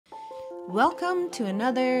Welcome to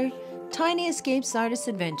another Tiny Escapes Artist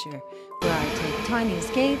Adventure, where I take tiny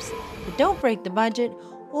escapes that don't break the budget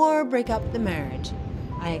or break up the marriage.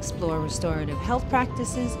 I explore restorative health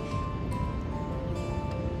practices,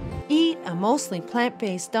 eat a mostly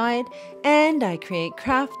plant-based diet, and I create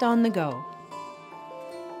craft on the go.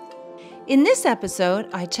 In this episode,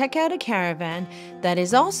 I check out a caravan that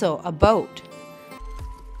is also a boat.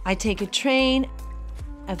 I take a train,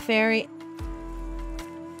 a ferry,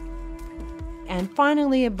 and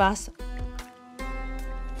finally a bus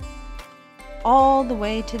all the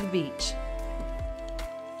way to the beach.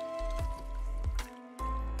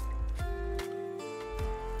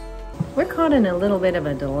 We're caught in a little bit of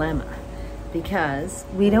a dilemma because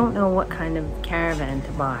we don't know what kind of caravan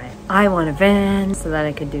to buy. I want a van so that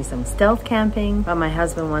I could do some stealth camping, but my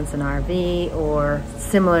husband wants an RV or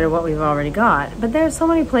similar to what we've already got. But there are so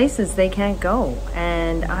many places they can't go,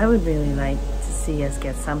 and I would really like to see us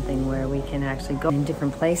get something where we can actually go in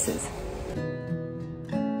different places.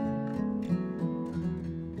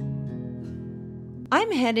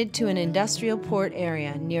 I'm headed to an industrial port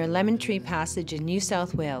area near Lemon Tree Passage in New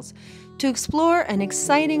South Wales to explore an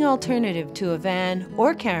exciting alternative to a van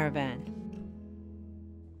or caravan.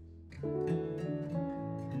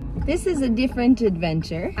 This is a different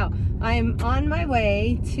adventure. I'm on my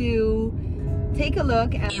way to take a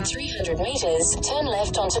look at... In 300 meters, turn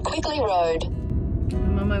left onto Quigley Road.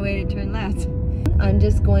 I'm on my way to turn left. I'm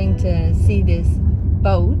just going to see this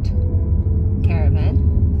boat caravan.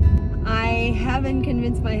 I haven't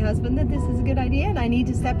convinced my husband that this is a good idea, and I need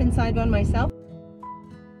to step inside one myself.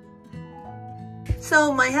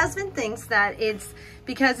 So my husband thinks that it's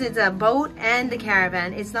because it's a boat and a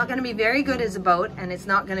caravan, it's not going to be very good as a boat, and it's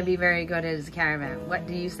not going to be very good as a caravan. What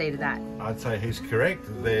do you say to that? I'd say he's correct.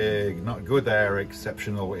 They're not good, they are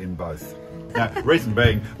exceptional in both. Now, reason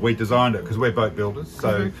being, we designed it because we're boat builders,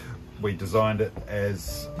 so we designed it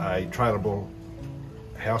as a trailable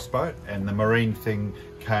houseboat, and the marine thing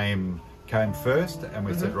came first, and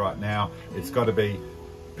we said right now it's got to be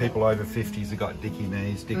people over 50s have got dicky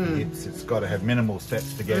knees, dicky hips. It's got to have minimal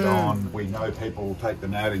steps to get on. We know people will take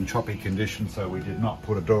them out in choppy condition, so we did not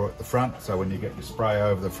put a door at the front, so when you get your spray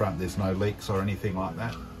over the front there's no leaks or anything like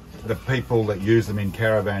that. The people that use them in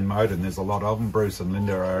caravan mode, and there's a lot of them, Bruce and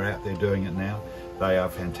Linda are out there doing it now, they are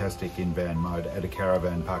fantastic in van mode at a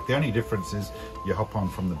caravan park. The only difference is you hop on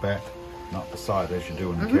from the back, not the side as you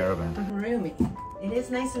do in a caravan. Roomy. It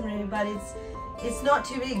is nice and roomy, but it's not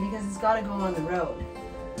too big because it's got to go on the road.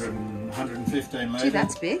 115 litre. Gee,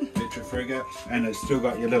 that's big. Liter frigate, and it's still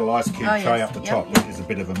got your little ice cube tray up the top, which is a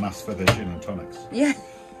bit of a must for the gin and tonics. Yeah.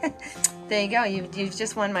 There you go. You've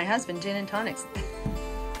just won my husband gin and tonics.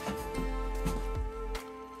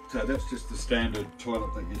 So that's just the standard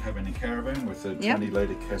toilet that you'd have in a caravan with a 20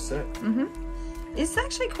 litre cassette. It's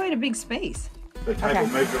actually quite a big space. The table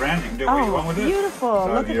moves around, you can do what you want with it. Beautiful.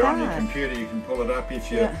 So Look if you're at on your that. computer, you can pull it up.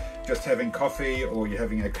 If you're just having coffee or you're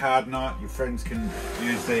having a card night, your friends can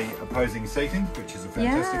use the opposing seating, which is a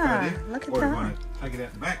fantastic idea. Look at or that. you want to take it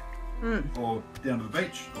out the back or down to the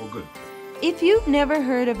beach, all good. If you've never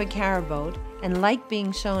heard of a Caraboat and like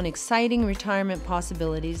being shown exciting retirement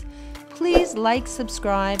possibilities, please like,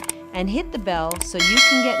 subscribe, and hit the bell so you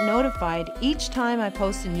can get notified each time I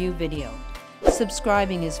post a new video.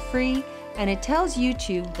 Subscribing is free, and it tells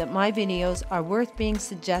YouTube that my videos are worth being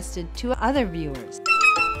suggested to other viewers.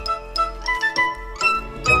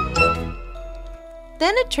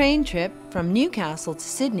 Then a train trip from Newcastle to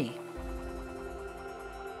Sydney.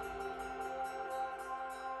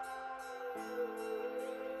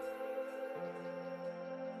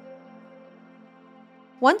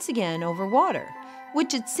 Once again over water,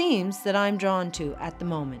 which it seems that I'm drawn to at the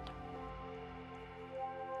moment.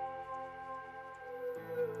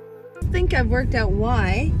 I think I've worked out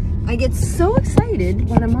why I get so excited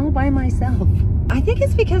when I'm all by myself. I think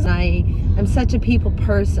it's because I'm such a people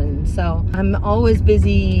person, so I'm always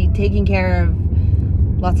busy taking care of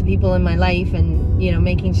lots of people in my life, and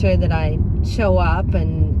making sure that I show up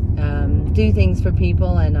and do things for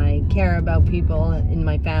people, and I care about people in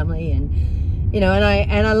my family, and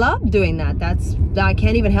I love doing that. I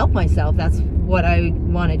can't even help myself. That's what I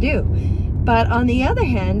want to do. But on the other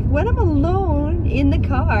hand, when I'm alone in the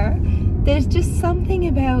car, there's just something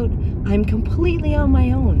about I'm completely on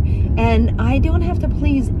my own, and I don't have to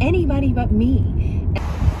please anybody but me.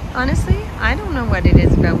 Honestly, I don't know what it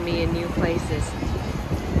is about me in new places,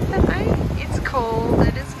 but it's cold,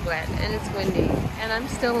 and it's wet, and it's windy, and I'm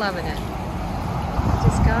still loving it.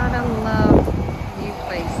 Just gotta love new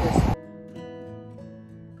places.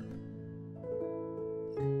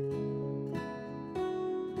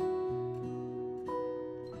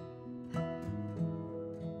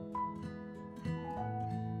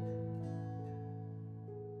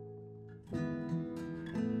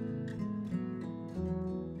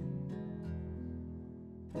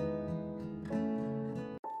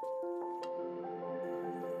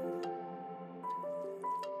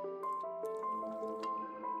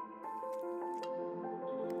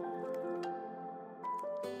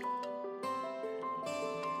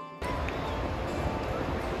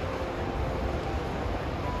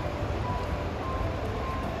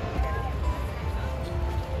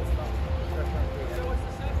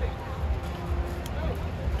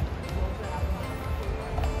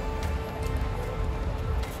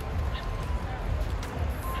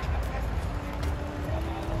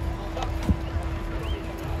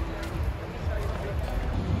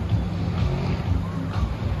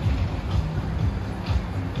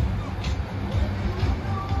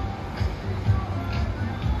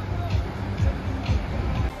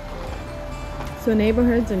 So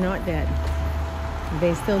neighborhoods are not dead.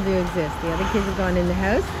 They still do exist. The other kids have gone in the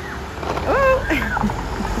house. Oh!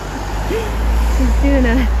 She's doing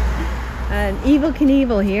an Evel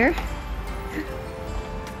Knievel here.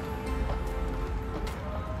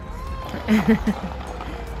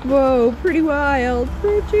 Whoa, pretty wild.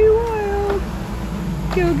 Pretty wild.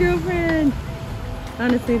 Go, girlfriend.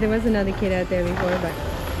 Honestly, there was another kid out there before, but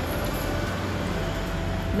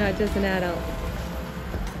not just an adult.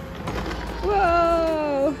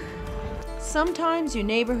 Whoa! Sometimes your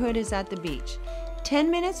neighborhood is at the beach. 10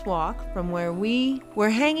 minutes walk from where we were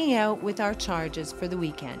hanging out with our charges for the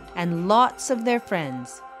weekend, and lots of their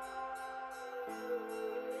friends.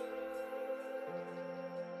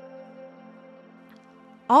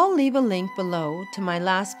 I'll leave a link below to my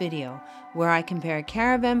last video where I compare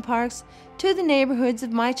caravan parks to the neighborhoods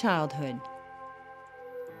of my childhood.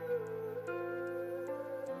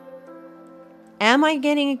 Am I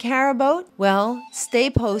getting a Caraboat? Well, stay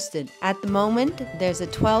posted. At the moment, there's a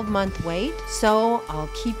 12-month wait, so I'll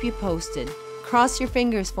keep you posted. Cross your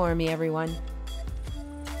fingers for me, everyone.